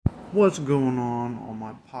What's going on all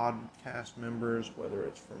my podcast members, whether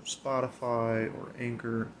it's from Spotify or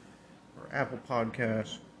Anchor or Apple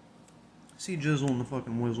Podcasts? See Jizzle and the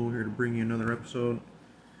fucking Whizzle here to bring you another episode.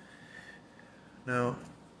 Now,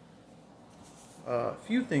 a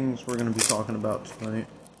few things we're going to be talking about tonight.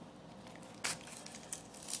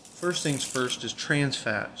 First things first is trans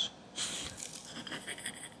fats.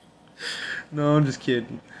 No, I'm just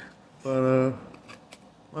kidding. But,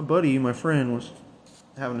 my buddy, my friend, was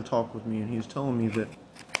having a talk with me, and he was telling me that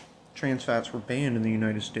trans fats were banned in the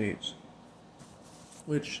United States.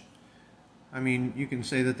 Which, I mean, you can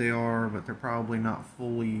say that they are, but they're probably not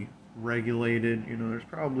fully regulated. You know, there's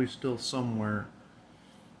probably still somewhere.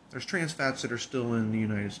 There's trans fats that are still in the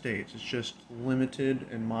United States. It's just limited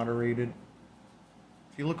and moderated.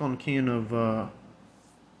 If you look on a can of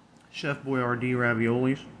Chef Boyardee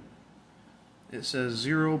raviolis, it says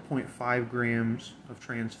 0.5 grams of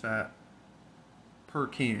trans fat per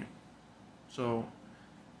can. So,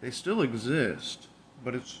 they still exist,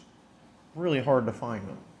 but it's really hard to find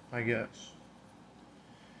them, I guess.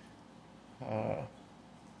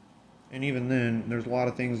 And even then, there's a lot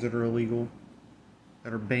of things that are illegal,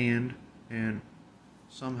 that are banned, and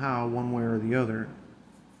somehow, one way or the other,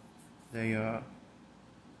 they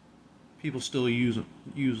people still use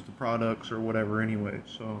the products or whatever anyway.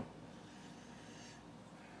 So,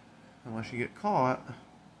 unless you get caught,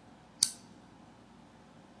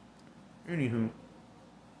 anywho,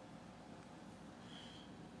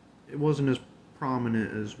 it wasn't as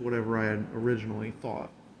prominent as whatever I had originally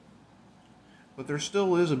thought. But there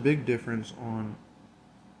still is a big difference on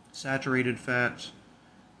saturated fats,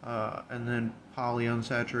 and then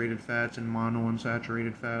polyunsaturated fats and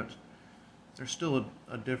monounsaturated fats. There's still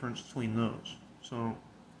a difference between those. So,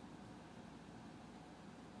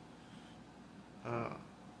 I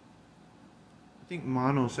think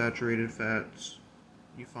monosaturated fats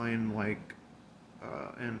you find like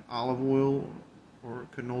in olive oil or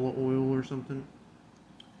canola oil or something.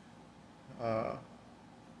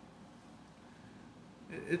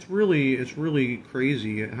 It's really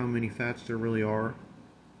crazy at how many fats there really are,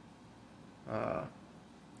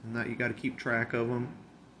 and that you got to keep track of them.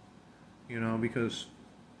 You know, because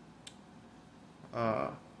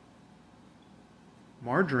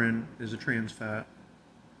margarine is a trans fat.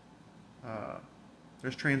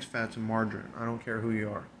 There's trans fats in margarine. I don't care who you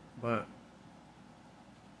are, but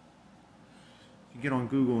if you get on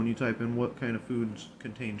Google and you type in what kind of foods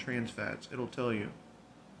contain trans fats, it'll tell you.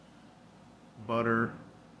 Butter,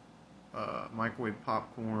 microwave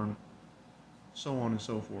popcorn, so on and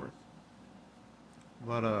so forth.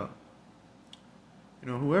 But,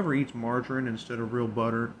 whoever eats margarine instead of real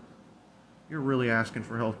butter, you're really asking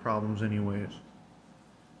for health problems anyways.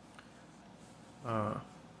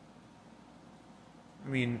 I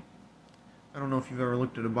mean, I don't know if you've ever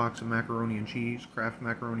looked at a box of macaroni and cheese, Kraft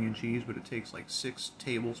macaroni and cheese, but it takes like 6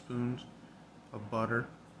 tablespoons of butter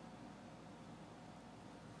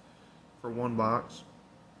for one box.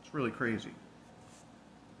 It's really crazy.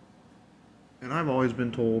 And I've always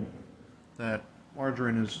been told that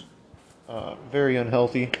margarine is very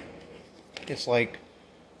unhealthy. It's like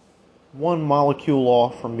one molecule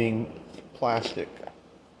off from being plastic.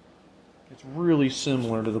 It's really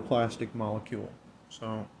similar to the plastic molecule.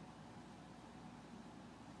 So,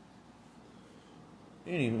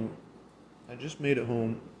 anywho, I just made it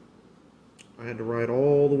home. I had to ride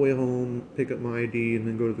all the way home, pick up my ID, and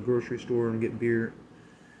then go to the grocery store and get beer.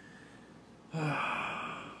 Had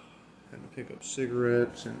to pick up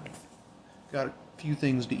cigarettes and got a few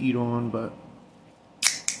things to eat on, but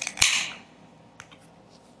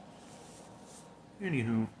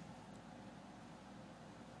anywho.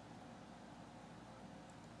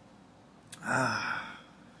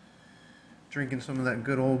 Drinking some of that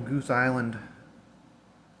good old Goose Island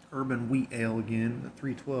Urban Wheat Ale again, the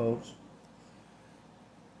 312s.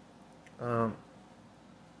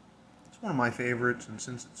 It's one of my favorites, and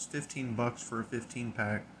since it's $15 for a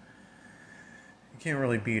 15-pack, you can't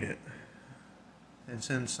really beat it. And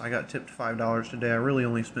since I got tipped $5 today, I really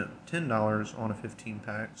only spent $10 on a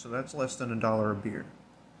 15-pack, so that's less than $1 a beer.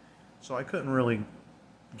 So I couldn't really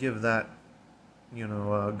give that,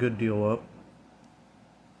 good deal up.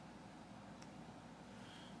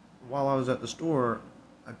 While I was at the store,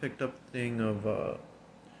 I picked up a thing of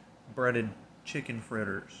breaded chicken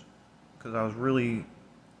fritters because I was really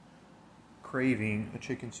craving a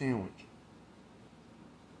chicken sandwich.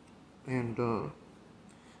 And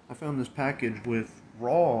I found this package with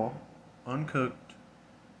raw, uncooked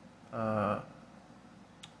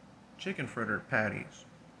chicken fritter patties.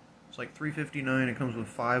 It's like $3.59. It comes with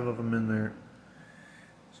 5 of them in there.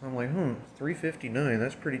 So I'm like, $3.59.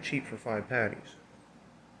 That's pretty cheap for 5 patties.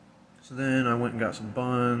 So then I went and got some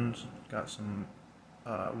buns, got some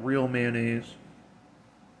real mayonnaise,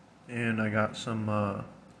 and I got some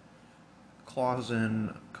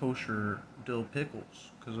Clausen kosher dill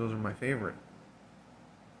pickles because those are my favorite.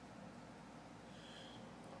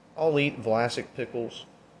 I'll eat Vlasic pickles,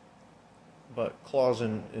 but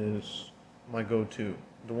Clausen is my go-to,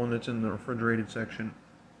 the one that's in the refrigerated section.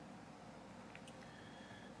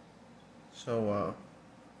 So,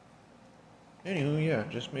 anywho, yeah,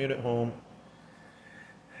 just made it home.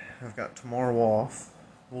 I've got tomorrow off.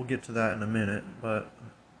 We'll get to that in a minute, but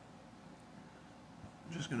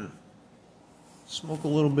I'm just gonna smoke a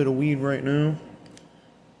little bit of weed right now,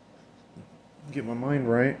 get my mind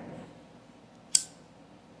right.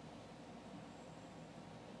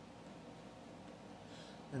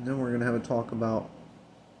 And then we're gonna have a talk about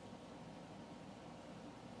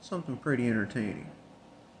something pretty entertaining.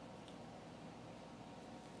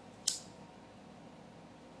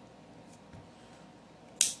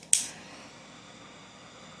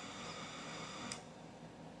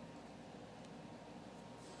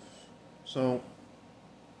 So,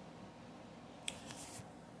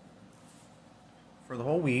 for the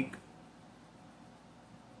whole week,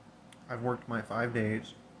 I've worked my 5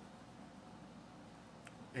 days,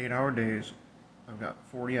 8-hour days. I've got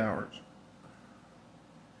 40 hours.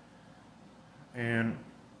 And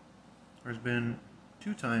there's been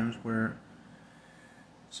 2 times where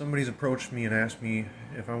somebody's approached me and asked me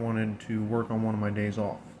if I wanted to work on one of my days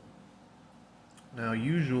off. Now,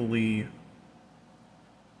 usually,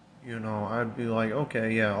 I'd be like,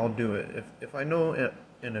 okay, yeah, I'll do it. If I know it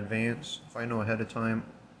in advance, if I know ahead of time,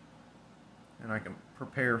 and I can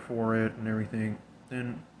prepare for it and everything,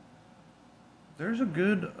 then there's a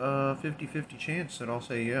good 50-50 chance that I'll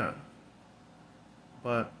say yeah.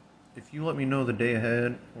 But if you let me know the day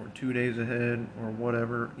ahead, or 2 days ahead, or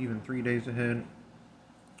whatever, even 3 days ahead,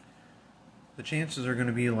 the chances are going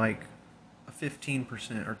to be like a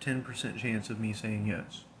 15% or 10% chance of me saying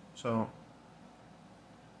yes. So,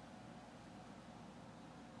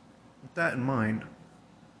 with that in mind,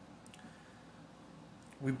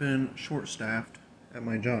 we've been short-staffed at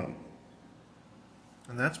my job.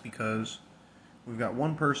 And that's because we've got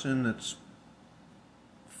one person that's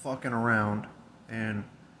fucking around and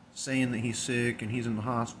saying that he's sick and he's in the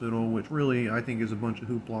hospital, which really I think is a bunch of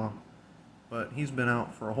hoopla. But he's been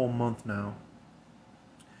out for a whole month now.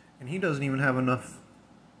 And he doesn't even have enough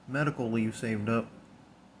medical leave saved up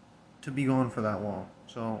to be gone for that long.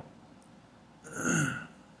 So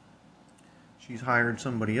she's hired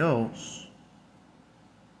somebody else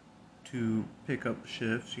to pick up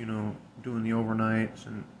shifts, doing the overnights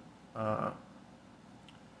and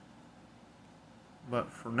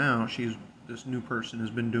but for now this new person has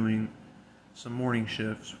been doing some morning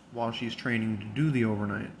shifts while she's training to do the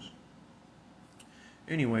overnights.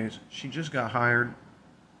 Anyways, she just got hired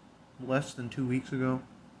less than 2 weeks ago,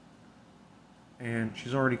 and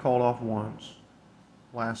she's already called off once.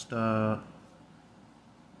 Last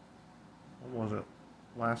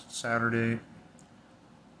Saturday?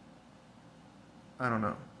 I don't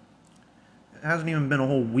know. It hasn't even been a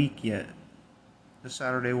whole week yet. This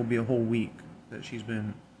Saturday will be a whole week that she's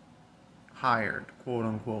been hired, quote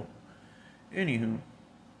unquote. Anywho,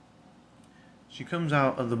 she comes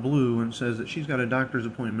out of the blue and says that she's got a doctor's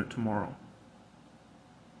appointment tomorrow.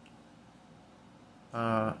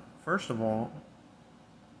 First of all,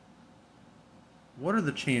 what are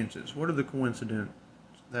the chances? What are the coincidences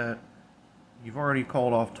that you've already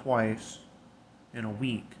called off twice in a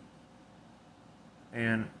week?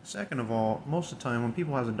 And second of all, most of the time when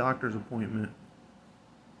people has a doctor's appointment,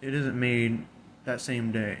 it isn't made that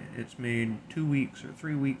same day. It's made 2 weeks or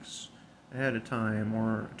 3 weeks ahead of time,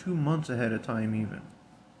 or 2 months ahead of time even.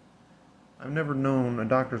 I've never known a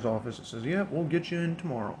doctor's office that says, "Yep, we'll get you in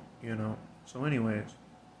tomorrow," So anyways.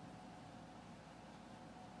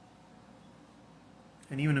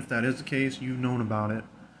 And even if that is the case, you've known about it.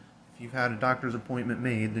 If you've had a doctor's appointment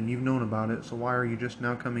made, then you've known about it, so why are you just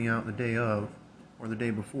now coming out the day of, or the day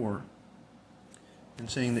before, and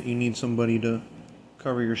saying that you need somebody to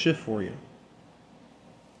cover your shift for you?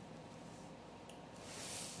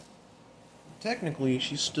 Technically,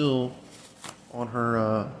 she's still on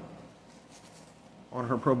her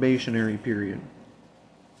probationary period.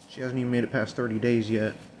 She hasn't even made it past 30 days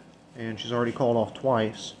yet, and she's already called off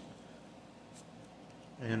twice.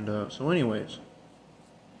 And so anyways,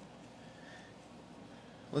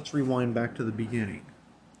 let's rewind back to the beginning,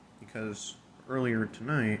 because earlier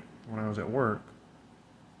tonight, when I was at work,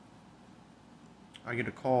 I get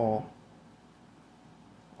a call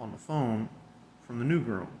on the phone from the new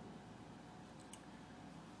girl.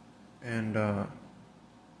 And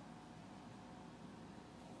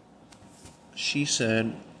she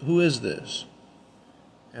said, "Who is this?"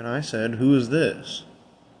 And I said, "Who is this?"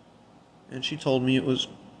 And she told me it was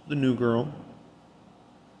the new girl.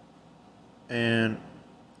 And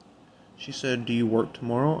she said, "Do you work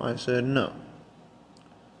tomorrow?" I said, "No."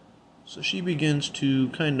 So she begins to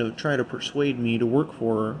kind of try to persuade me to work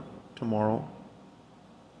for her tomorrow.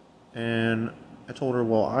 And I told her,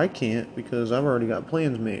 well, I can't because I've already got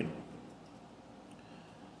plans made.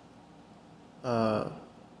 Uh,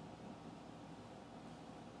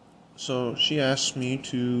 so she asked me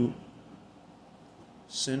to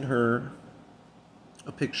send her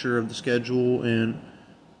a picture of the schedule and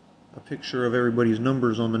a picture of everybody's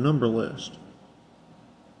numbers on the number list.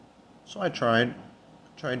 So I tried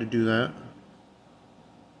to do that.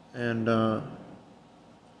 And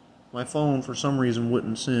my phone, for some reason,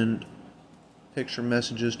 wouldn't send picture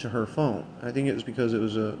messages to her phone. I think it was because it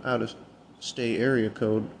was a out of state area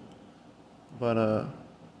code. But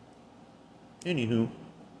anywho,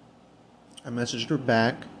 I messaged her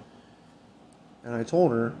back and I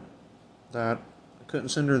told her that I couldn't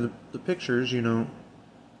send her the pictures,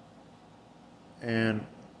 and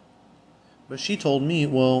but she told me,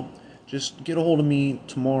 well, just get a hold of me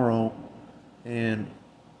tomorrow and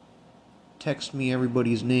text me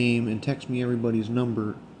everybody's name and text me everybody's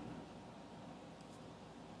number.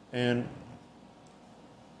 And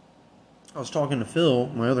I was talking to Phil,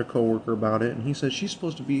 my other coworker, about it, and he said she's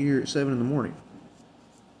supposed to be here at 7 in the morning.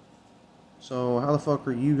 So how the fuck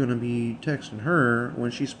are you going to be texting her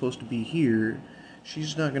when she's supposed to be here?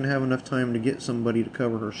 She's not going to have enough time to get somebody to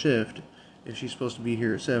cover her shift if she's supposed to be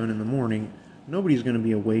here at 7 in the morning. Nobody's going to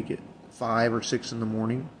be awake at 5 or 6 in the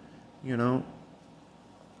morning, you know?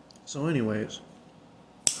 So anyways,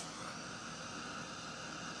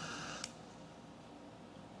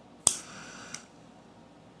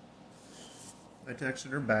 I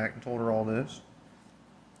texted her back and told her all this.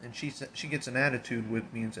 And she gets an attitude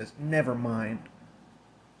with me and says, "Never mind.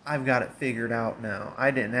 I've got it figured out now.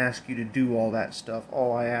 I didn't ask you to do all that stuff.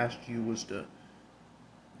 All I asked you was to,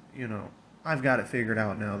 I've got it figured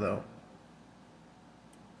out now, though."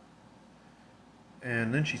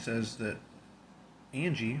 And then she says that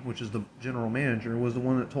Angie, which is the general manager, was the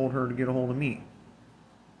one that told her to get a hold of me.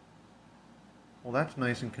 Well, that's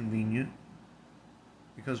nice and convenient.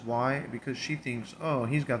 Because why? Because she thinks, oh,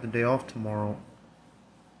 he's got the day off tomorrow.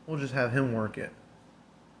 We'll just have him work it.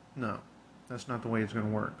 No, that's not the way it's going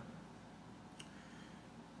to work.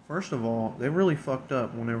 First of all, they really fucked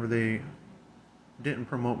up whenever they didn't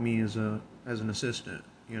promote me as an assistant,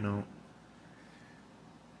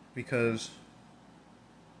 because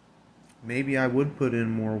maybe I would put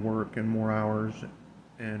in more work and more hours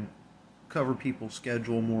and cover people's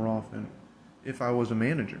schedule more often if I was a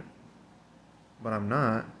manager. But I'm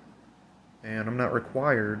not, and I'm not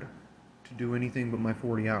required to do anything but my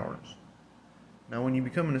 40 hours. Now, when you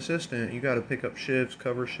become an assistant, you got to pick up shifts,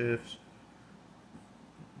 cover shifts,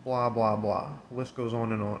 blah, blah, blah. The list goes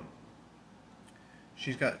on and on.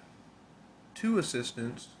 She's got 2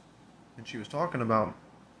 assistants, and she was talking about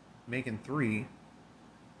making 3,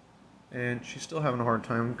 and she's still having a hard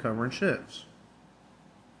time covering shifts.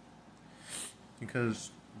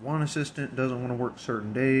 Because one assistant doesn't want to work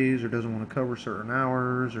certain days, or doesn't want to cover certain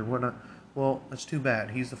hours, or whatnot. Well, that's too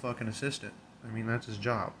bad. He's the fucking assistant. I mean, that's his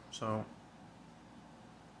job. So,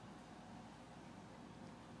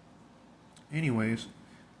 anyways,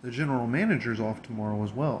 the general manager's off tomorrow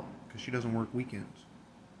as well, because she doesn't work weekends.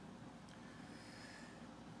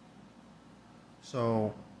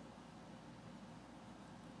 So,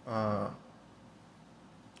 I'm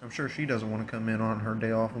sure she doesn't want to come in on her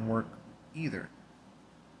day off and work either.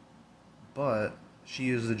 But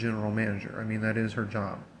she is the general manager. I mean, that is her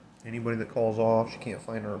job. Anybody that calls off, she can't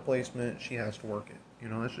find a replacement, she has to work it.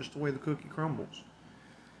 That's just the way the cookie crumbles.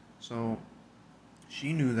 So,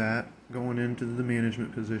 she knew that going into the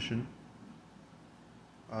management position.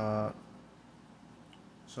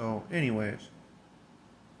 So, anyways,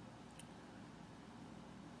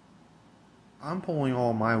 I'm pulling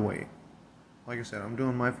all my weight. Like I said, I'm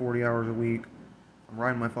doing my 40 hours a week. I'm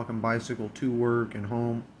riding my fucking bicycle to work and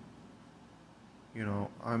home.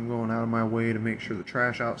 I'm going out of my way to make sure the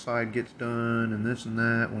trash outside gets done and this and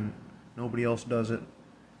that when nobody else does it.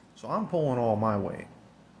 So I'm pulling all my weight.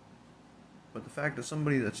 But the fact that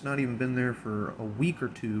somebody that's not even been there for a week or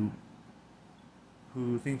two,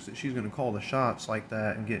 who thinks that she's going to call the shots like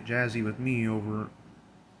that and get jazzy with me over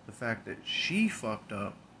the fact that she fucked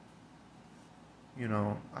up, I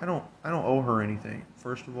don't owe her anything.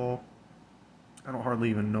 First of all, I don't hardly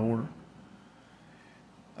even know her.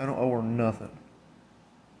 I don't owe her nothing.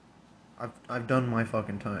 I've done my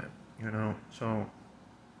fucking time, So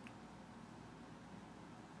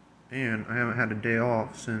And I haven't had a day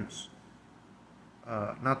off since,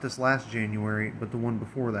 not this last January, but the one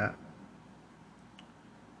before that.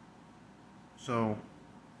 So,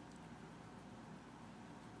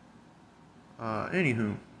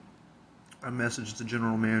 anywho, I messaged the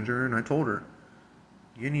general manager and I told her,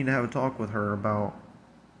 you need to have a talk with her about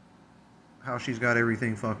how she's got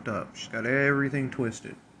everything fucked up. She's got everything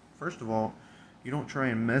twisted. First of all, you don't try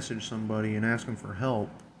and message somebody and ask them for help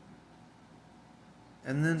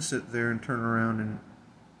and then sit there and turn around and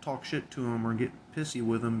talk shit to them or get pissy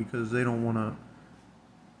with them because they don't want to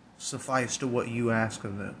suffice to what you ask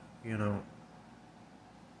of them, you know.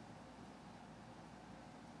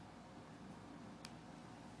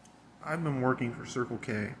 I've been working for Circle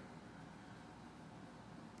K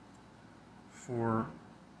for,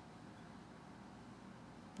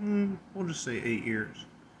 we'll just say 8 years.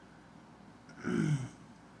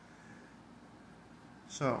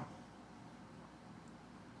 So,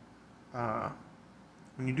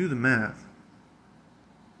 when you do the math,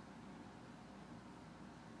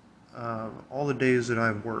 all the days that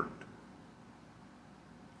I've worked,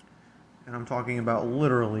 and I'm talking about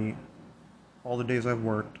literally all the days I've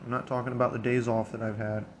worked, I'm not talking about the days off that I've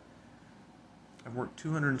had. I've worked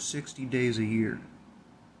 260 days a year.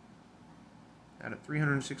 Out of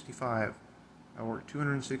 365, I worked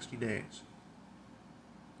 260 days.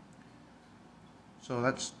 So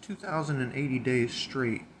that's 2,080 days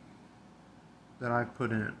straight that I've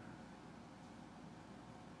put in.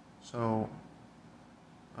 So,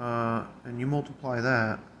 and you multiply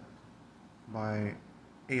that by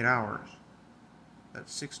 8 hours.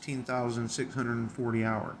 That's 16,640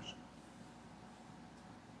 hours.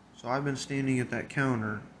 So I've been standing at that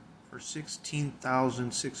counter for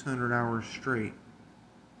 16,600 hours straight.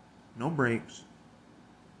 No breaks.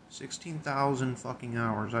 16,000 fucking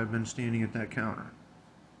hours I've been standing at that counter.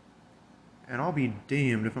 And I'll be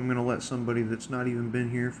damned if I'm going to let somebody that's not even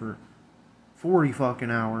been here for 40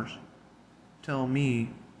 fucking hours tell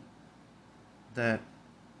me that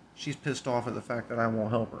she's pissed off at the fact that I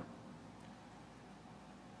won't help her.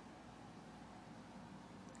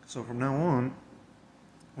 So from now on,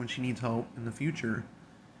 when she needs help in the future,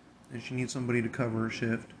 and she needs somebody to cover her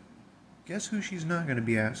shift, guess who she's not going to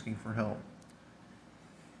be asking for help?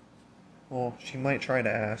 Well, she might try to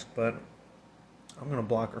ask, but I'm going to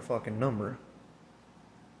block her fucking number.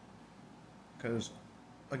 Because,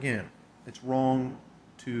 again, it's wrong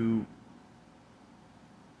to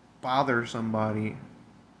bother somebody,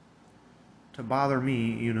 to bother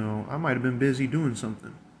me, you know. I might have been busy doing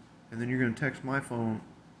something, and then you're going to text my phone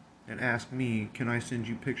and ask me, can I send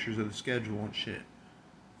you pictures of the schedule and shit?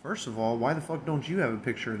 First of all, why the fuck don't you have a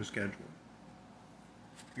picture of the schedule?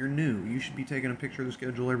 You're new. You should be taking a picture of the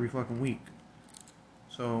schedule every fucking week.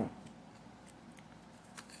 So,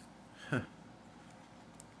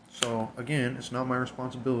 again, it's not my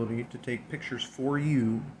responsibility to take pictures for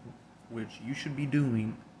you, which you should be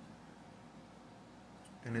doing.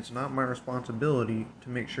 And it's not my responsibility to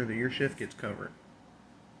make sure that your shift gets covered.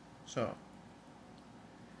 So,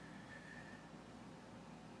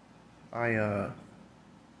 that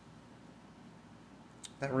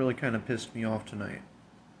really kind of pissed me off tonight.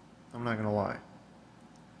 I'm not gonna lie.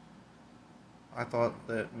 I thought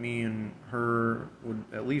that me and her would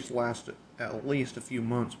at least last at least a few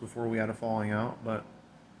months before we had a falling out, but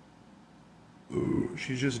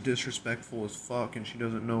she's just disrespectful as fuck and she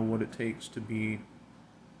doesn't know what it takes to be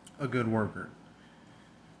a good worker.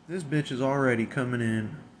 This bitch is already coming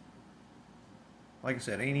in, like I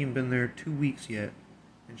said, ain't even been there 2 weeks yet,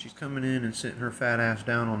 and she's coming in and sitting her fat ass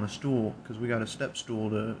down on the stool, because we got a step stool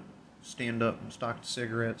to stand up and stock the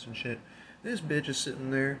cigarettes and shit. This bitch is sitting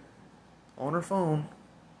there on her phone,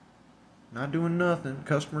 not doing nothing.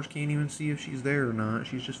 Customers can't even see if she's there or not.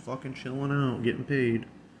 She's just fucking chilling out, getting paid,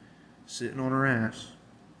 sitting on her ass.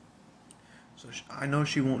 So I know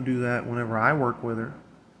she won't do that whenever I work with her,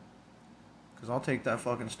 because I'll take that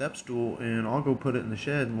fucking step stool and I'll go put it in the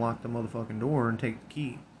shed and lock the motherfucking door and take the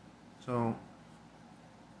key. So,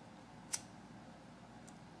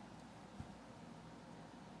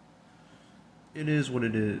 it is what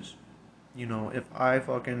it is. You know, if I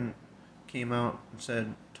fucking came out and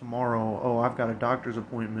said tomorrow, oh, I've got a doctor's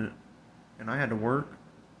appointment, and I had to work,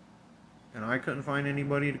 and I couldn't find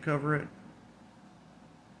anybody to cover it,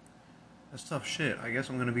 that's tough shit. I guess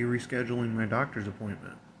I'm going to be rescheduling my doctor's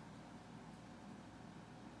appointment.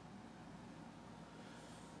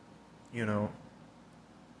 You know,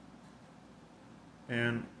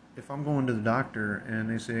 and if I'm going to the doctor and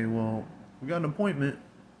they say, well, we got an appointment,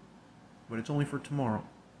 but it's only for tomorrow,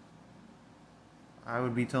 I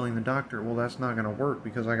would be telling the doctor, well, that's not going to work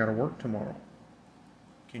because I got to work tomorrow.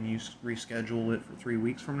 Can you reschedule it for 3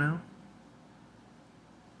 weeks from now?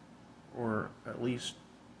 Or at least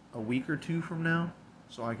a week or two from now?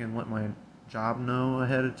 So I can let my job know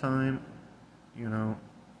ahead of time? You know?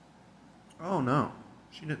 Oh no,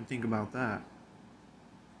 she didn't think about that.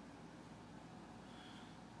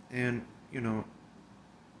 And,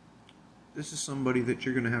 this is somebody that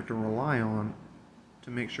you're going to have to rely on to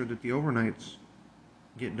make sure that the overnights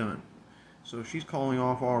get done. So if she's calling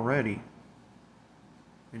off already,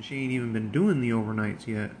 and she ain't even been doing the overnights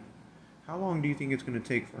yet, how long do you think it's going to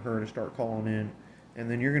take for her to start calling in? And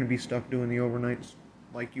then you're going to be stuck doing the overnights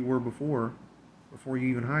like you were before you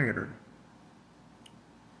even hired her.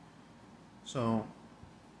 So,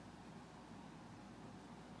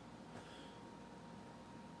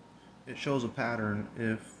 it shows a pattern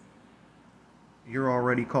if you're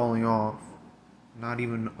already calling off, not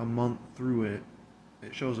even a month through it.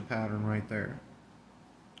 It shows a pattern right there.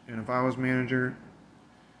 And if I was manager,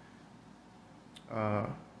 I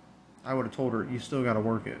would have told her, you still got to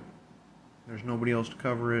work it. There's nobody else to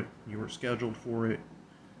cover it. You were scheduled for it.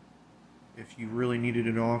 If you really needed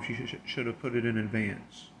it off, you should have put it in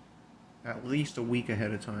advance. At least a week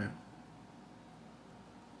ahead of time.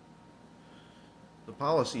 The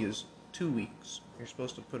policy is 2 weeks. You're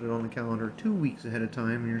supposed to put it on the calendar 2 weeks ahead of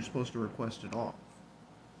time, and you're supposed to request it off.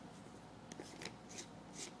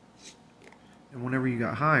 And whenever you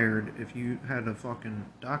got hired, if you had a fucking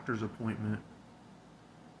doctor's appointment,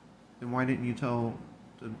 then why didn't you tell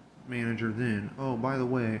the manager then, oh, by the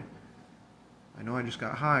way, I know I just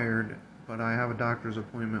got hired, but I have a doctor's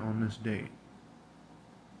appointment on this date.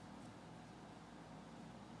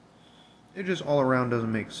 It just all around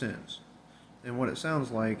doesn't make sense. And what it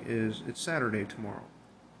sounds like is it's Saturday tomorrow.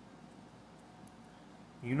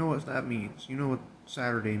 You know what that means. You know what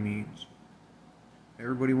Saturday means.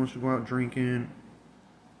 Everybody wants to go out drinking.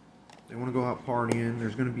 They want to go out partying.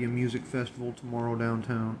 There's going to be a music festival tomorrow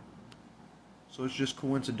downtown. So it's just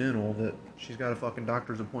coincidental that she's got a fucking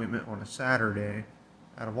doctor's appointment on a Saturday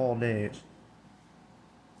out of all days.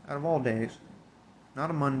 Out of all days.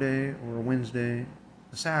 Not a Monday or a Wednesday.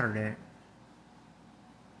 A Saturday.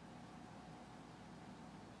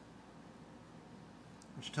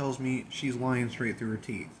 Which tells me she's lying straight through her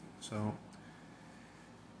teeth. So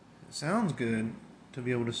it sounds good to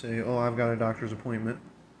be able to say, oh, I've got a doctor's appointment.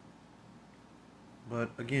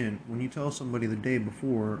 But again, when you tell somebody the day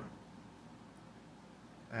before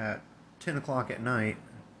at 10 o'clock at night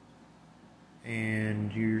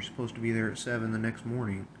and you're supposed to be there at 7 the next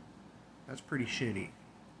morning, that's pretty shitty.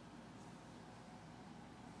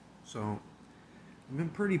 So I've been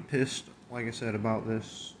pretty pissed, like I said, about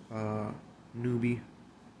this newbie.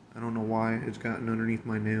 I don't know why it's gotten underneath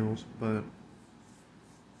my nails, but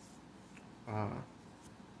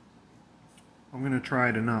I'm going to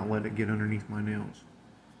try to not let it get underneath my nails.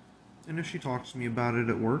 And if she talks to me about it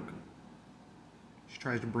at work, she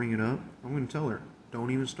tries to bring it up, I'm going to tell her,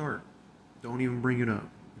 don't even start. Don't even bring it up.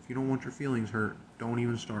 If you don't want your feelings hurt, don't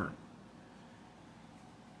even start.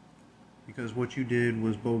 Because what you did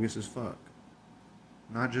was bogus as fuck.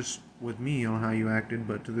 Not just with me on how you acted,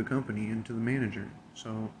 but to the company and to the manager.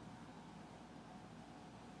 So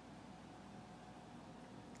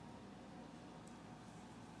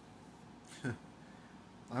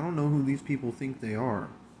I don't know who these people think they are,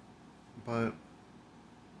 but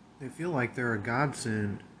they feel like they're a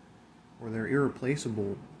godsend, or they're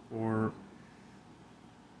irreplaceable, or,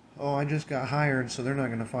 oh, I just got hired, so they're not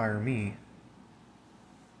going to fire me.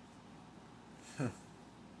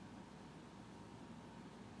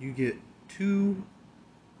 You get 2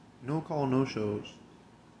 no-call, no-shows,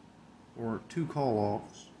 or 2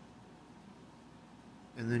 call-offs,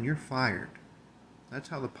 and then you're fired. That's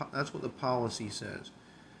what the policy says.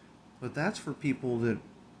 But that's for people that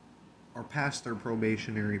are past their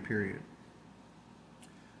probationary period.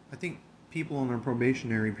 I think people on their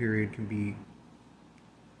probationary period can be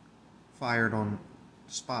fired on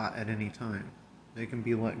the spot at any time. They can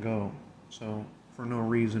be let go. So, for no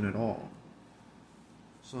reason at all.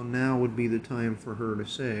 So now would be the time for her to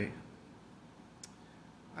say,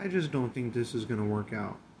 I just don't think this is going to work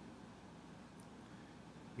out.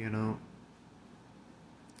 You know?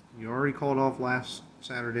 You already called off last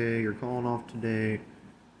Saturday, you're calling off today,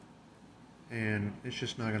 and it's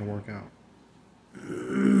just not going to work out.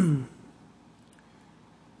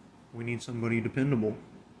 We need somebody dependable,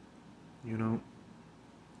 you know?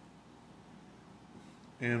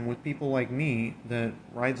 And with people like me that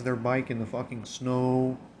rides their bike in the fucking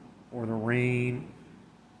snow or the rain,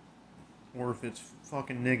 or if it's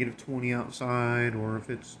fucking negative 20 outside, or if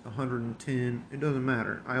it's 110, it doesn't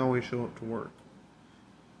matter. I always show up to work.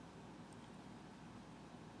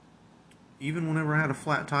 Even whenever I had a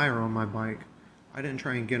flat tire on my bike, I didn't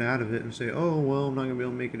try and get out of it and say, oh, well, I'm not going to be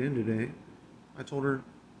able to make it in today. I told her,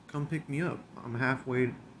 come pick me up. I'm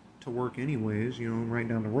halfway to work anyways, right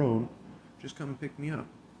down the road. Just come pick me up.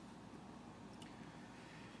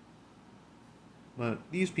 But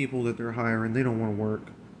these people that they're hiring, they don't want to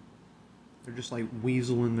work. They're just like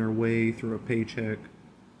weaseling their way through a paycheck.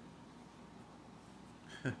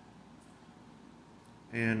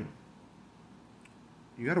 And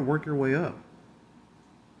you got to work your way up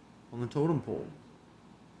on the totem pole.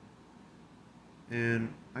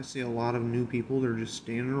 And I see a lot of new people, they're just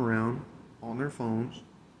standing around on their phones,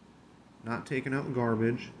 not taking out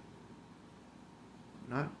garbage,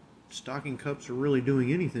 not stocking cups or really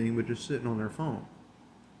doing anything, but just sitting on their phone.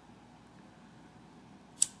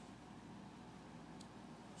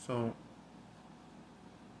 So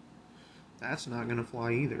that's not going to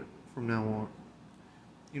fly either from now on.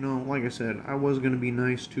 Like I said, I was going to be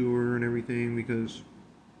nice to her and everything because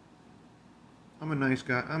I'm a nice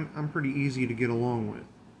guy. I'm pretty easy to get along with.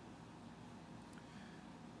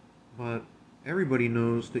 But everybody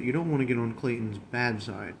knows that you don't want to get on Clayton's bad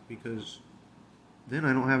side because then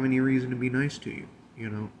I don't have any reason to be nice to you,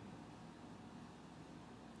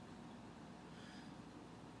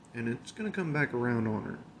 And it's going to come back around on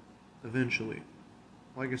her eventually.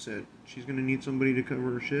 Like I said, she's going to need somebody to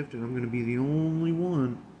cover her shift, and I'm going to be the only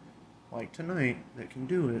one, like tonight, that can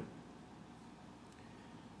do it.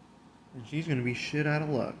 And she's going to be shit out of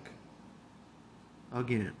luck.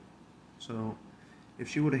 Again. So, if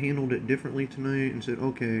she would have handled it differently tonight and said,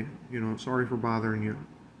 okay, sorry for bothering you,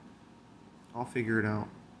 I'll figure it out,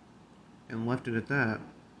 and left it at that,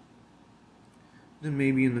 then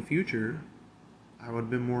maybe in the future, I would have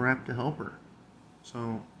been more apt to help her.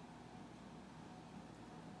 So,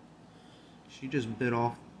 she just bit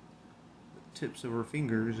off the tips of her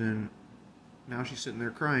fingers, and now she's sitting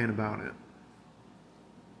there crying about it.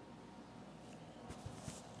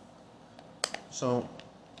 So,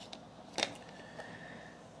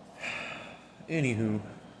 anywho,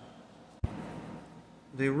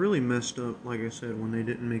 they really messed up, like I said, when they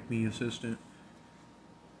didn't make me assistant.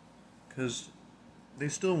 Because they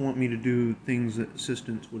still want me to do things that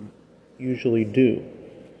assistants would usually do.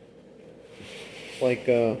 Like,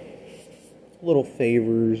 little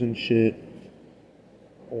favors and shit.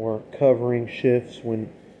 Or covering shifts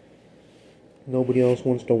when nobody else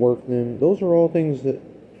wants to work them. Those are all things that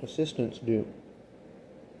assistants do.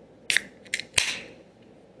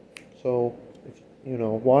 So,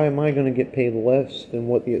 why am I going to get paid less than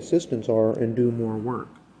what the assistants are and do more work?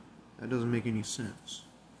 That doesn't make any sense.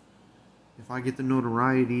 If I get the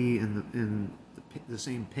notoriety and the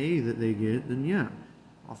same pay that they get, then yeah,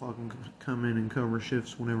 I'll fucking come in and cover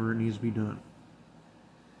shifts whenever it needs to be done.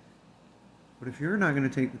 But if you're not going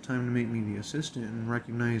to take the time to make me the assistant and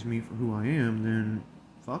recognize me for who I am, then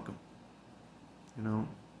fuck them. I'm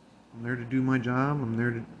there to do my job. I'm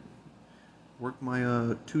there to work my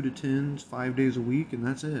 2 to 10s 5 days a week, and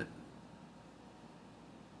that's it.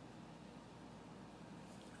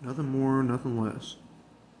 Nothing more, nothing less.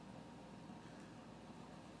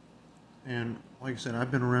 And like I said,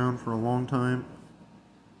 I've been around for a long time,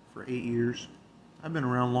 for 8 years. I've been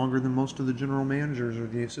around longer than most of the general managers or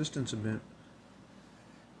the assistants have been.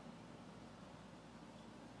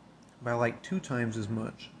 By like 2 times as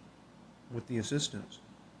much with the assistants.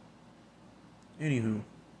 Anywho.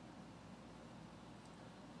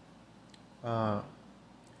 I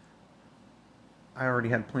already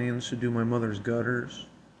had plans to do my mother's gutters,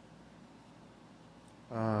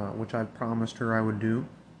 which I promised her I would do,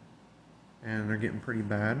 and they're getting pretty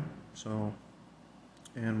bad,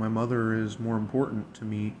 and my mother is more important to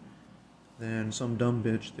me than some dumb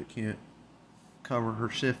bitch that can't cover her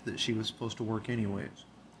shift that she was supposed to work anyways,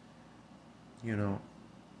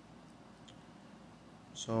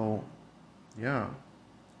 so, yeah,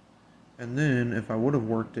 and then if I would have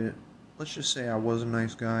worked it, let's just say I was a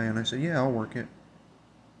nice guy and I said, yeah, I'll work it.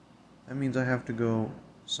 That means I have to go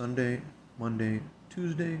Sunday, Monday,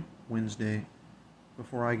 Tuesday, Wednesday,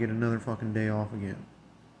 before I get another fucking day off again.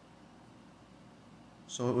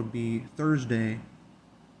 So it would be Thursday,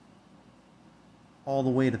 all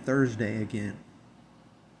the way to Thursday again.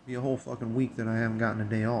 Be a whole fucking week that I haven't gotten a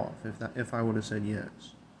day off, if I would have said yes.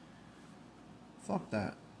 Fuck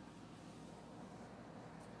that.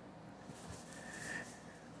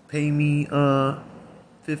 Pay me,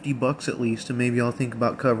 $50 at least, and maybe I'll think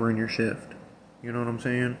about covering your shift. You know what I'm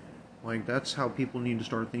saying? Like, that's how people need to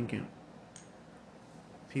start thinking.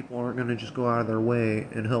 People aren't going to just go out of their way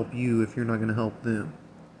and help you if you're not going to help them.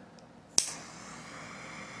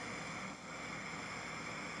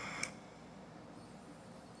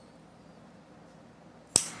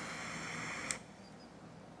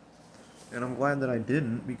 glad that I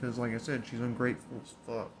didn't, because like I said, she's ungrateful as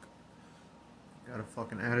fuck. Got a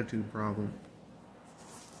fucking attitude problem.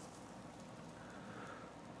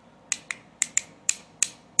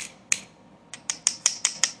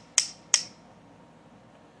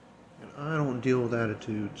 And I don't deal with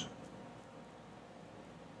attitudes.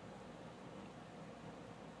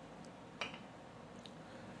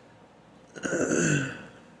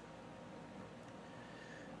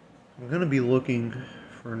 I'm gonna be looking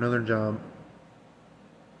for another job.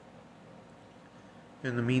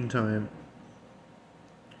 In the meantime,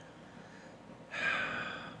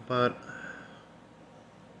 but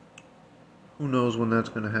who knows when that's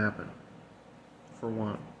going to happen, for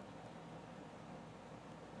one.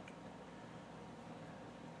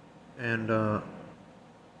 And,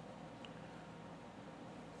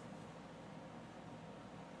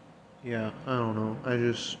 yeah, I don't know.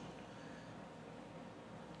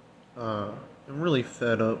 I'm really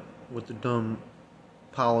fed up with the dumb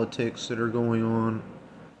politics that are going on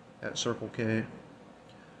at Circle K.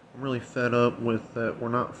 I'm really fed up with that we're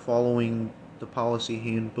not following the policy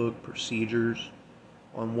handbook procedures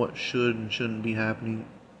on what should and shouldn't be happening.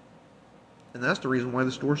 And that's the reason why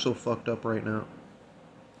the store's so fucked up right now.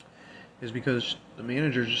 Is because the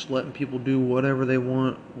manager's just letting people do whatever they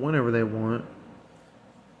want, whenever they want,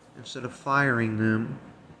 instead of firing them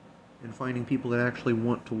and finding people that actually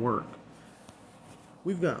want to work.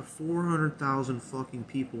 We've got 400,000 fucking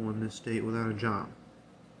people in this state without a job.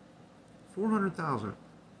 400,000.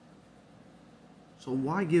 So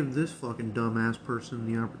why give this fucking dumbass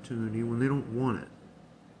person the opportunity when they don't want it?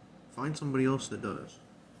 Find somebody else that does.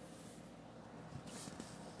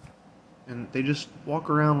 And they just walk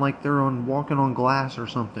around like they're walking on glass or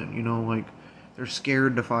something, you know, like they're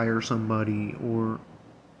scared to fire somebody, or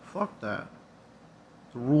fuck that.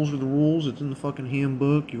 The rules are the rules. It's in the fucking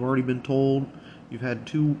handbook. You've already been told. You've had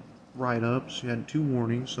 2 write-ups. You had 2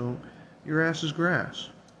 warnings, so your ass is grass.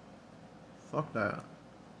 Fuck that.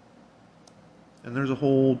 And there's a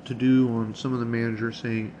whole to-do on some of the managers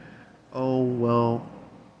saying, oh, well,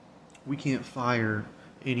 we can't fire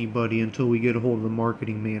anybody until we get a hold of the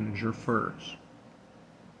marketing manager first.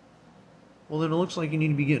 Well, then it looks like you need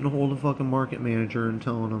to be getting a hold of the fucking market manager and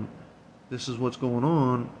telling them, this is what's going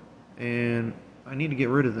on, and I need to get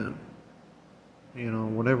rid of them. You know,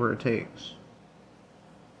 whatever it takes.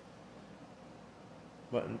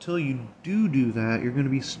 But until you do that, you're going to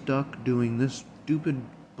be stuck doing this stupid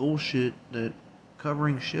bullshit that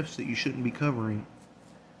covering shifts that you shouldn't be covering.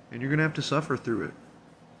 And you're going to have to suffer through it.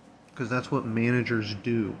 Because that's what managers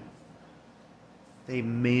do. They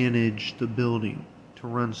manage the building to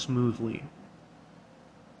run smoothly.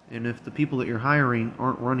 And if the people that you're hiring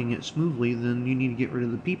aren't running it smoothly, then you need to get rid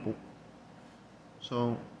of the people.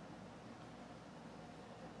 So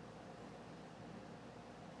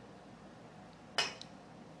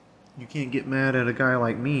you can't get mad at a guy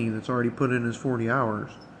like me that's already put in his 40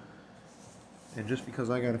 hours. And just because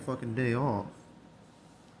I got a fucking day off,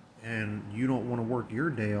 and you don't want to work your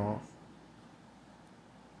day off,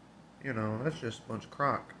 you know, that's just a bunch of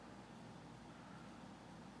crock.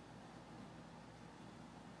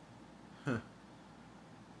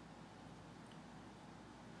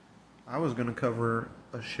 I was going to cover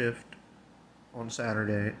a shift on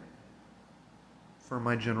Saturday for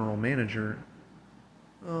my general manager.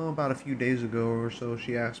 About a few days ago or so,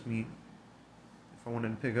 she asked me if I wanted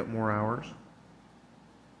to pick up more hours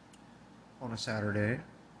on a Saturday.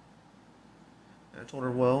 I told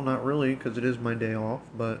her, well, not really, because it is my day off,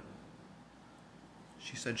 but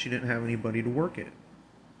she said she didn't have anybody to work it.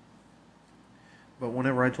 But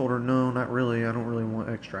whenever I told her, no, not really, I don't really want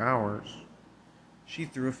extra hours, she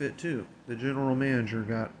threw a fit too. The general manager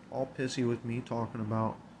got all pissy with me, talking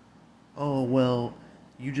about, oh, well,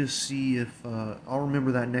 you just see if, I'll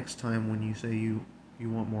remember that next time when you say you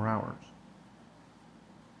want more hours.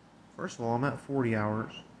 First of all, I'm at 40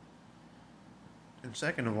 hours. And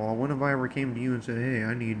second of all, when have I ever came to you and said, hey,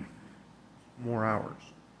 I need more hours?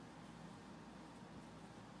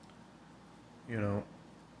 You know,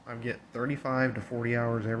 I get 35 to 40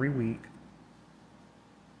 hours every week.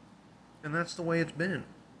 And that's the way it's been.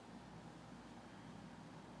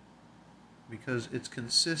 Because it's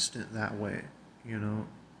consistent that way, you know.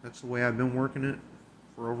 That's the way I've been working it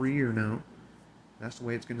for over a year now. That's the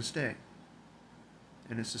way it's going to stay.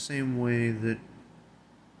 And it's the same way that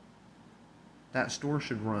that store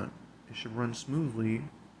should run. It should run smoothly.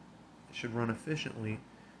 It should run efficiently.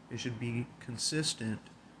 It should be consistent.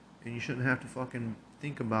 And you shouldn't have to fucking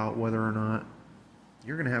think about whether or not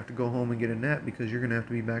you're going to have to go home and get a net, because you're going to have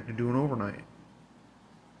to be back to doing overnight.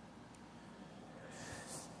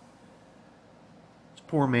 It's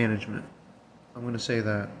poor management. I'm going to say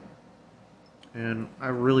that. And I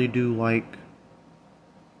really do like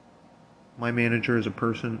my manager as a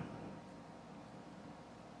person,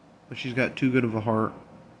 but she's got too good of a heart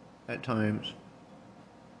at times,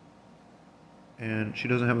 and she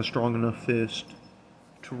doesn't have a strong enough fist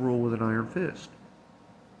to rule with an iron fist.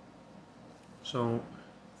 So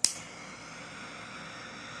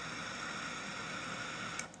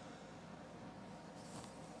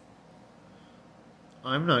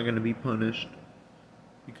I'm not going to be punished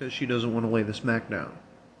because she doesn't want to lay the smack down.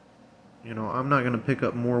 You know, I'm not going to pick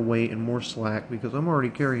up more weight and more slack because I'm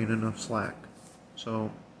already carrying enough slack.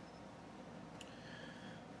 So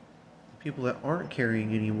people that aren't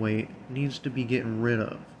carrying any weight needs to be getting rid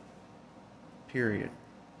of. Period.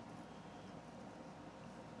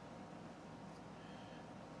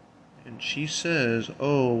 And she says,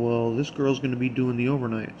 "Oh, well, this girl's going to be doing the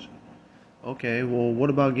overnights." Okay, well, what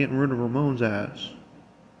about getting rid of Ramon's ass?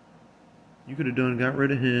 You could have got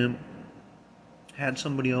rid of him, had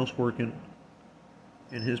somebody else working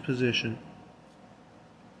in his position,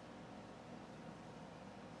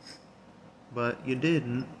 but you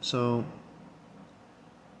didn't, so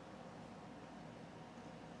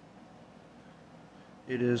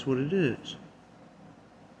it is what it is.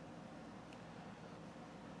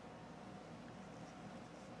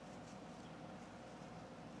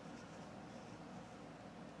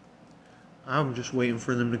 I'm just waiting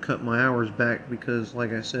for them to cut my hours back because,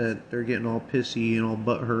 like I said, they're getting all pissy and all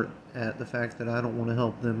butthurt at the fact that I don't want to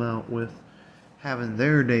help them out with having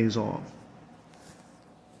their days off.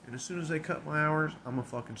 And as soon as they cut my hours, I'm gonna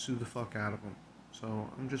fucking sue the fuck out of them. So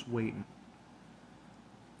I'm just waiting.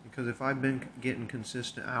 Because if I've been getting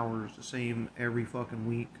consistent hours, the same every fucking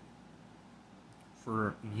week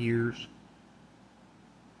for years,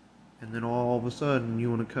 and then all of a sudden you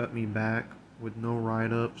want to cut me back with no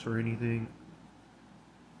write-ups or anything,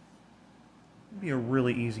 it'd be a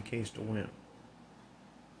really easy case to win.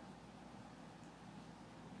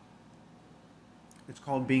 It's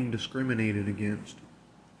called being discriminated against.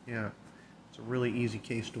 Yeah, it's a really easy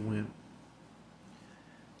case to win.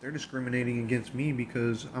 They're discriminating against me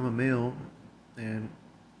because I'm a male, and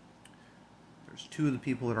there's two of the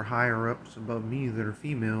people that are higher ups above me that are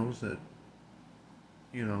females that,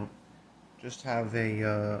 you know, just have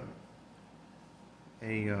a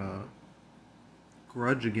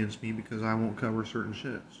grudge against me because I won't cover certain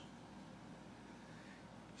shits.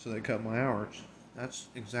 So they cut my hours. That's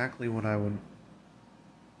exactly what I would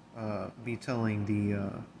be telling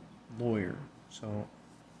the lawyer. So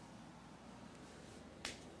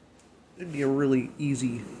it'd be a really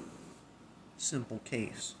easy, simple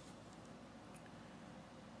case.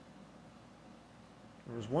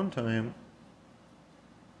 There was one time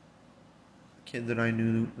a kid that I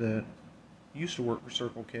knew that used to work for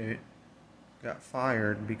Circle K got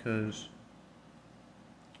fired because,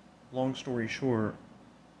 long story short,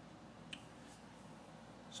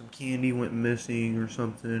 some candy went missing or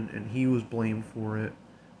something, and he was blamed for it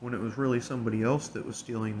when it was really somebody else that was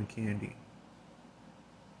stealing the candy.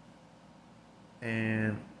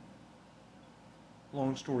 And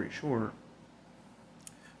long story short,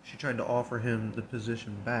 she tried to offer him the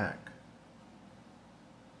position back,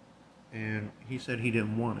 and he said he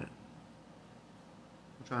didn't want it,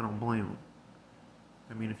 which I don't blame him.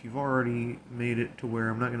 I mean, if you've already made it to where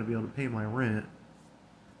I'm not going to be able to pay my rent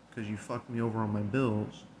because you fucked me over on my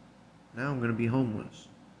bills, now I'm going to be homeless.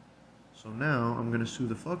 So now I'm going to sue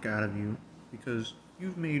the fuck out of you because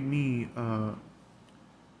you've made me,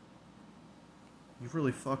 you've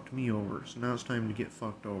really fucked me over. So now it's time to get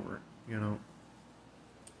fucked over, you know?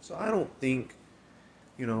 So I don't think,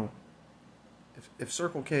 you know, if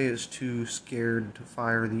Circle K is too scared to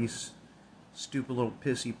fire these stupid little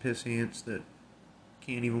pissy piss ants that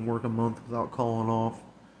can't even work a month without calling off,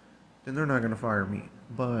 then they're not going to fire me.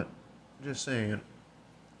 But, just saying,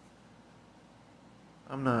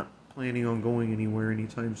 I'm not planning on going anywhere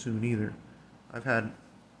anytime soon either. I've had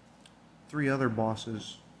 3 other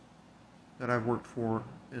bosses that I've worked for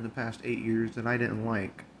in the past 8 years that I didn't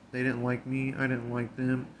like. They didn't like me, I didn't like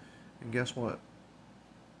them, and guess what?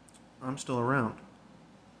 I'm still around.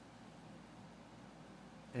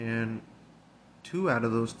 And 2 out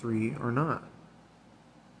of those 3 are not.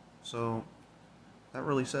 So, that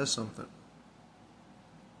really says something.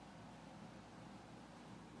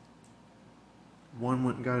 One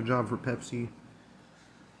went and got a job for Pepsi,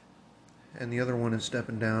 and the other one is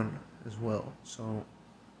stepping down as well. So,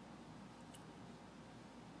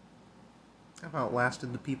 I've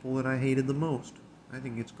outlasted the people that I hated the most. I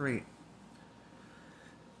think it's great.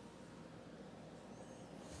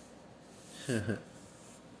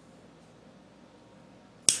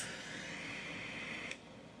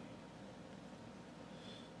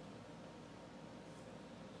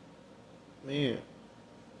 Man,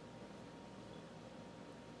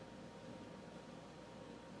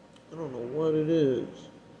 I don't know what it is,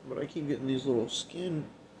 but I keep getting these little skin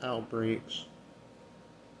outbreaks.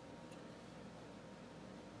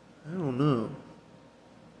 I don't know.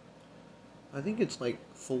 I think it's like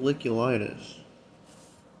folliculitis.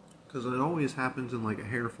 Because it always happens in like a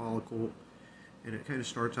hair follicle, and it kind of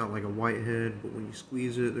starts out like a whitehead, but when you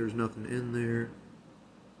squeeze it, there's nothing in there.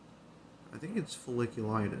 I think it's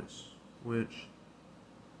folliculitis, which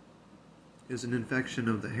is an infection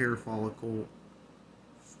of the hair follicle,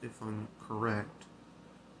 if I'm correct.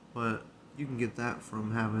 But you can get that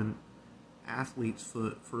from having athlete's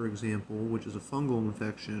foot, for example, which is a fungal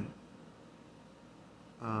infection.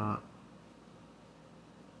 Uh,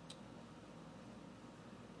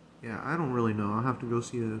 yeah, I don't really know. I'll have to go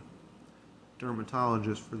see a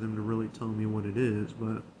dermatologist for them to really tell me what it is,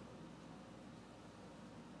 but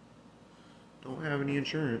don't have any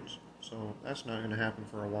insurance, so that's not going to happen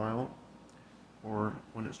for a while, or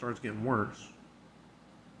when it starts getting worse.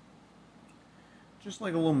 Just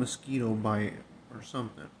like a little mosquito bite or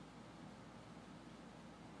something.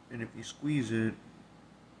 And if you squeeze it,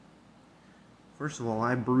 first of all,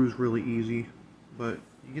 I bruise really easy, but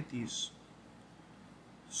you get these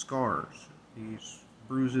scars, these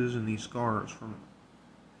bruises and these scars from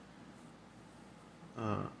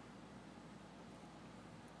uh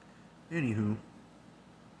anywho,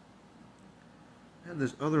 I had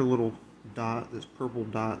this other little dot, this purple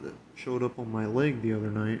dot that showed up on my leg the other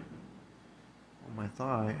night, on my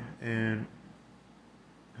thigh, and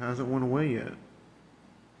hasn't went away yet.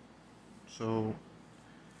 So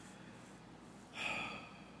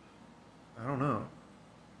I don't know.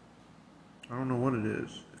 I don't know what it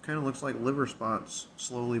is. It kind of looks like liver spots,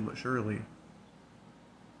 slowly but surely.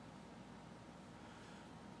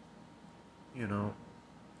 You know,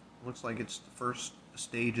 looks like it's the first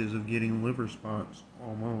stages of getting liver spots,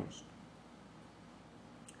 almost.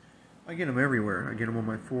 I get them everywhere. I get them on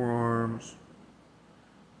my forearms.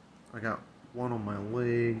 I got one on my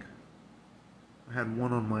leg. I had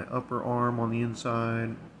one on my upper arm on the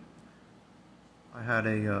inside. I had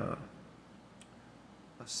a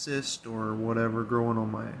cyst or whatever growing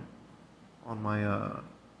on my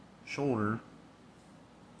shoulder,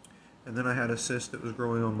 and then I had a cyst that was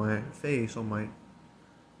growing on my face, on my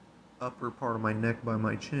upper part of my neck by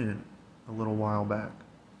my chin, a little while back.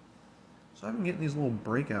 So I've been getting these little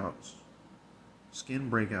breakouts,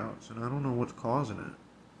 skin breakouts, and I don't know what's causing it.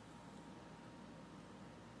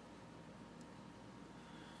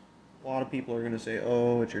 A lot of people are going to say,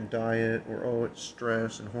 oh, it's your diet, or oh, it's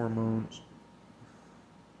stress and hormones.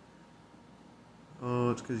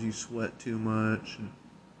 Oh, it's because you sweat too much and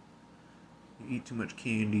you eat too much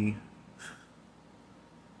candy.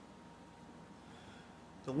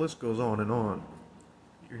 The list goes on and on.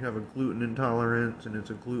 You have a gluten intolerance and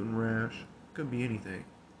it's a gluten rash. It could be anything.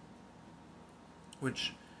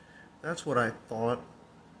 Which, that's what I thought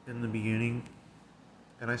in the beginning.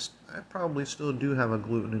 And I probably still do have a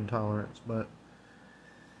gluten intolerance, but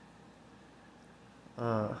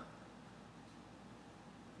uh,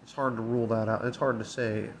 it's hard to rule that out. It's hard to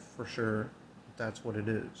say for sure if that's what it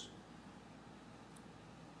is.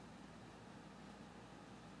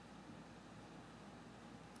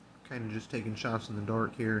 Kind of just taking shots in the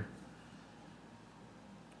dark here.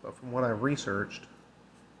 But from what I've researched,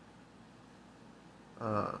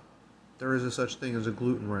 uh, there is a such thing as a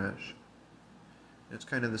gluten rash. It's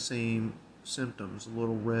kind of the same symptoms,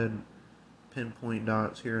 little red pinpoint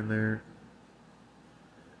dots here and there.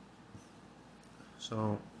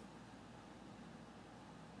 So,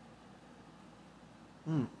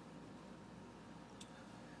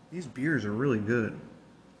 these beers are really good.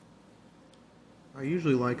 I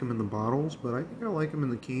usually like them in the bottles, but I think I like them in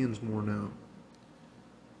the cans more now.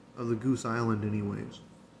 Of the Goose Island, anyways.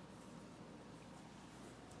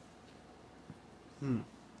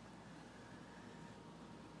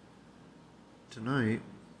 Tonight,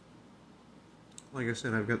 like I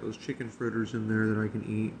said, I've got those chicken fritters in there that I can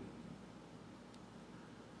eat.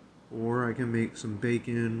 Or I can make some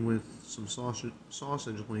bacon with some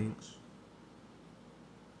sausage links.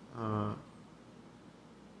 But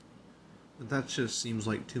that just seems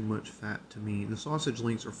like too much fat to me. The sausage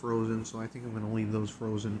links are frozen, so I think I'm going to leave those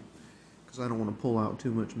frozen because I don't want to pull out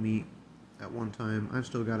too much meat at one time. I've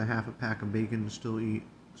still got a half a pack of bacon to still eat,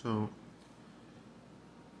 so.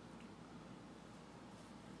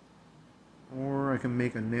 Or I can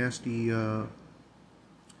make a nasty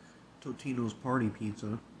Totino's Party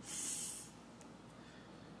Pizza,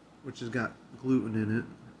 which has got gluten in it.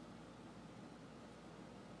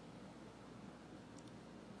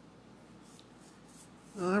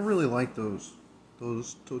 I really like those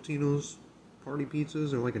Totino's party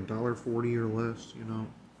pizzas are like $1.40 or less, you know.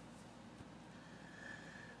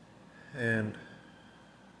 And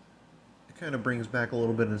it kind of brings back a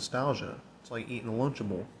little bit of nostalgia. It's like eating a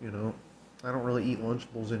Lunchable, you know. I don't really eat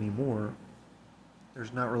Lunchables anymore.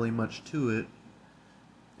 There's not really much to it.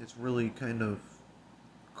 It's really kind of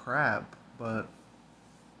crap, but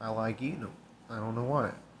I like eating them. I don't know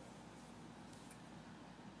why.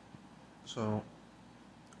 So,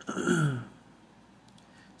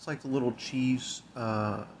 it's like the little cheese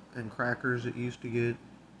and crackers that you used to get.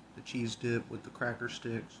 The cheese dip with the cracker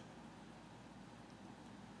sticks.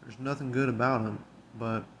 There's nothing good about them,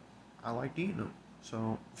 but I liked eating them.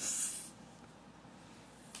 So,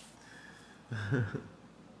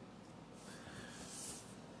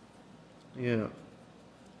 yeah.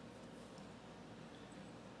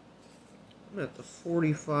 I'm at the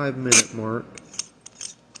 45-minute mark.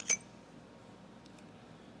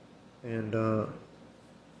 And, I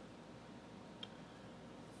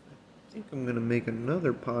think I'm going to make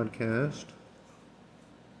another podcast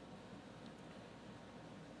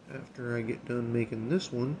after I get done making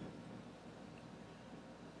this one.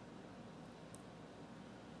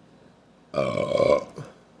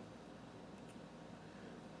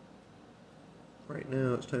 Right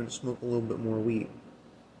now, it's time to smoke a little bit more weed.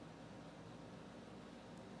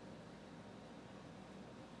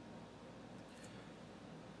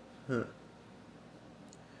 Huh.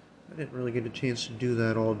 I didn't really get a chance to do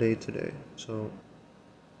that all day today, so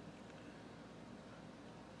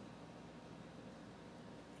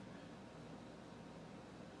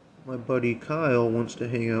my buddy Kyle wants to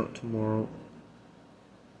hang out tomorrow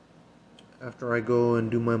after I go and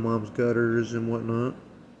do my mom's gutters and whatnot.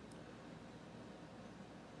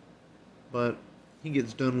 But he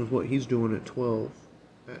gets done with what he's doing at 12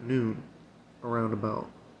 at noon, around about.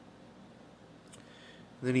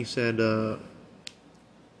 Then he said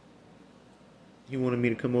he wanted me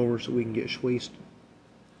to come over so we can get schwasted.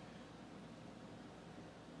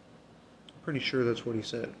 I'm pretty sure that's what he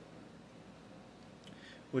said.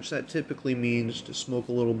 Which that typically means to smoke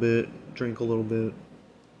a little bit, drink a little bit.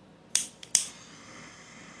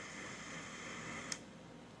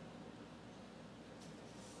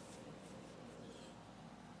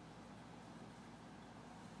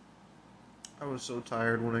 I was so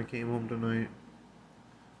tired when I came home tonight.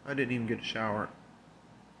 I didn't even get a shower.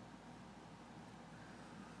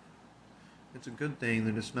 It's a good thing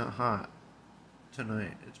that it's not hot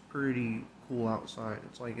tonight. It's pretty cool outside.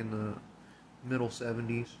 It's like in the middle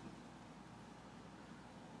 70s.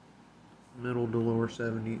 Middle to lower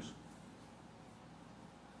 70s.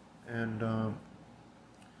 And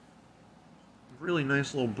really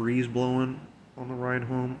nice little breeze blowing on the ride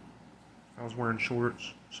home. I was wearing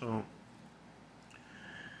shorts, so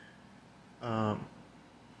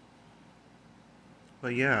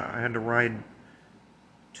but yeah, I had to ride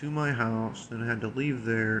to my house, then I had to leave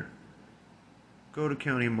there, go to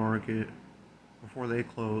County Market before they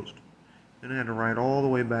closed, then I had to ride all the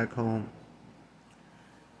way back home.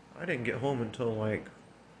 I didn't get home until like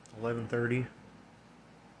 11:30,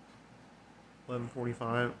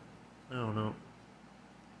 11:45. I don't know.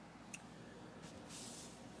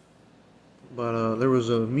 But there was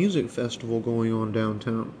a music festival going on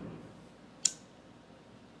downtown.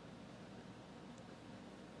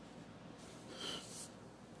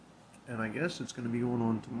 And I guess it's going to be going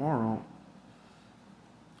on tomorrow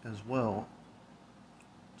as well.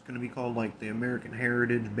 It's going to be called like the American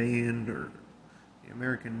Heritage Band or the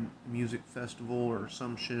American Music Festival or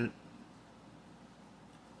some shit.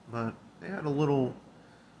 But they had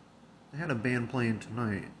a band playing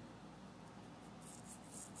tonight.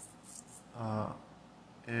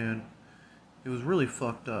 And it was really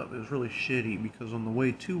fucked up. It was really shitty because on the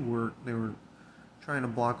way to work, they were trying to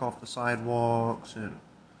block off the sidewalks and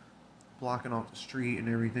blocking off the street and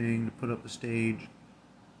everything to put up the stage.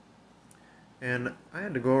 And I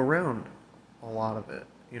had to go around a lot of it.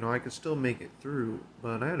 You know, I could still make it through,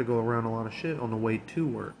 but I had to go around a lot of shit on the way to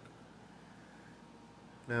work.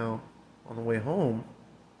 Now, on the way home,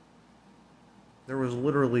 there was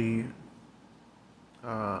literally,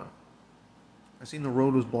 I seen the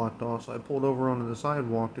road was blocked off, so I pulled over onto the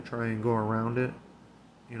sidewalk to try and go around it.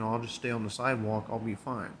 You know, I'll just stay on the sidewalk, I'll be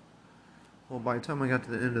fine. Well, by the time I got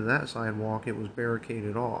to the end of that sidewalk, it was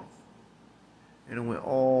barricaded off. And it went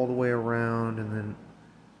all the way around, and then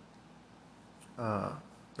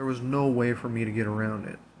there was no way for me to get around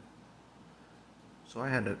it. So I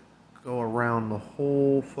had to go around the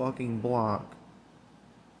whole fucking block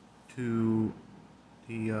to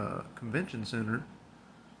the convention center,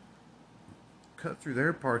 cut through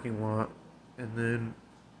their parking lot, and then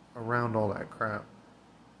around all that crap.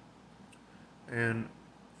 And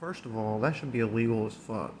First of all, that should be illegal as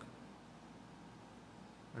fuck.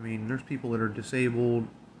 I mean, there's people that are disabled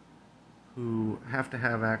who have to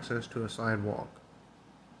have access to a sidewalk.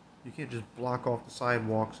 You can't just block off the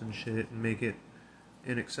sidewalks and shit and make it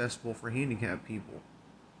inaccessible for handicapped people.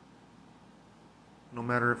 No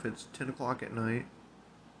matter if it's 10 o'clock at night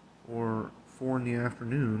or 4 in the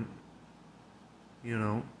afternoon, you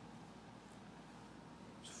know,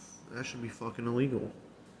 that should be fucking illegal.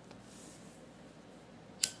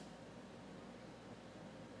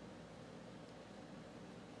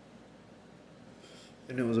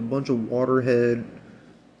 And it was a bunch of waterhead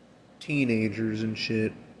teenagers and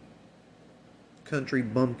shit. Country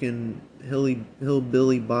bumpkin,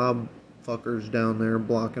 hillbilly bob fuckers down there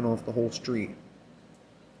blocking off the whole street.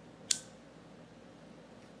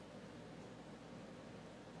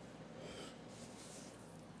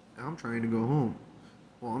 I'm trying to go home.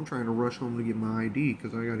 Well, I'm trying to rush home to get my ID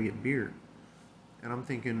because I gotta get beer. And I'm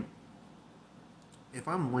thinking, if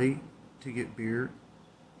I'm late to get beer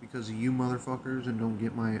because of you motherfuckers and don't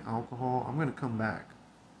get my alcohol, I'm gonna come back.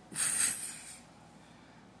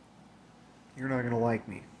 You're not gonna like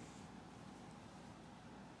me.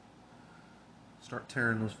 Start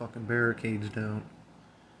tearing those fucking barricades down.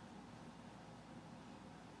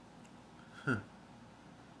 Huh.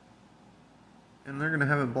 And they're gonna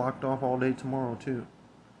have it blocked off all day tomorrow too.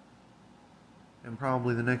 And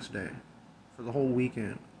probably the next day. For the whole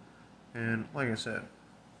weekend. And like I said,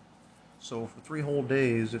 so for 3 whole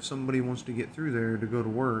days, if somebody wants to get through there to go to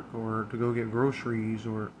work or to go get groceries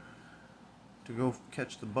or to go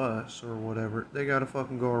catch the bus or whatever, they gotta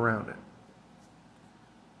fucking go around it.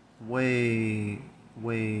 Way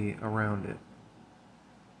around it.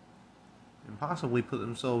 And possibly put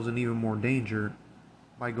themselves in even more danger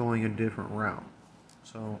by going a different route.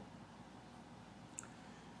 So,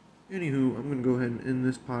 anywho, I'm going to go ahead and end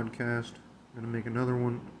this podcast. I'm going to make another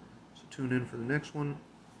one. So tune in for the next one.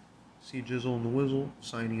 See Jizzle and the Whizzle,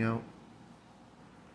 signing out.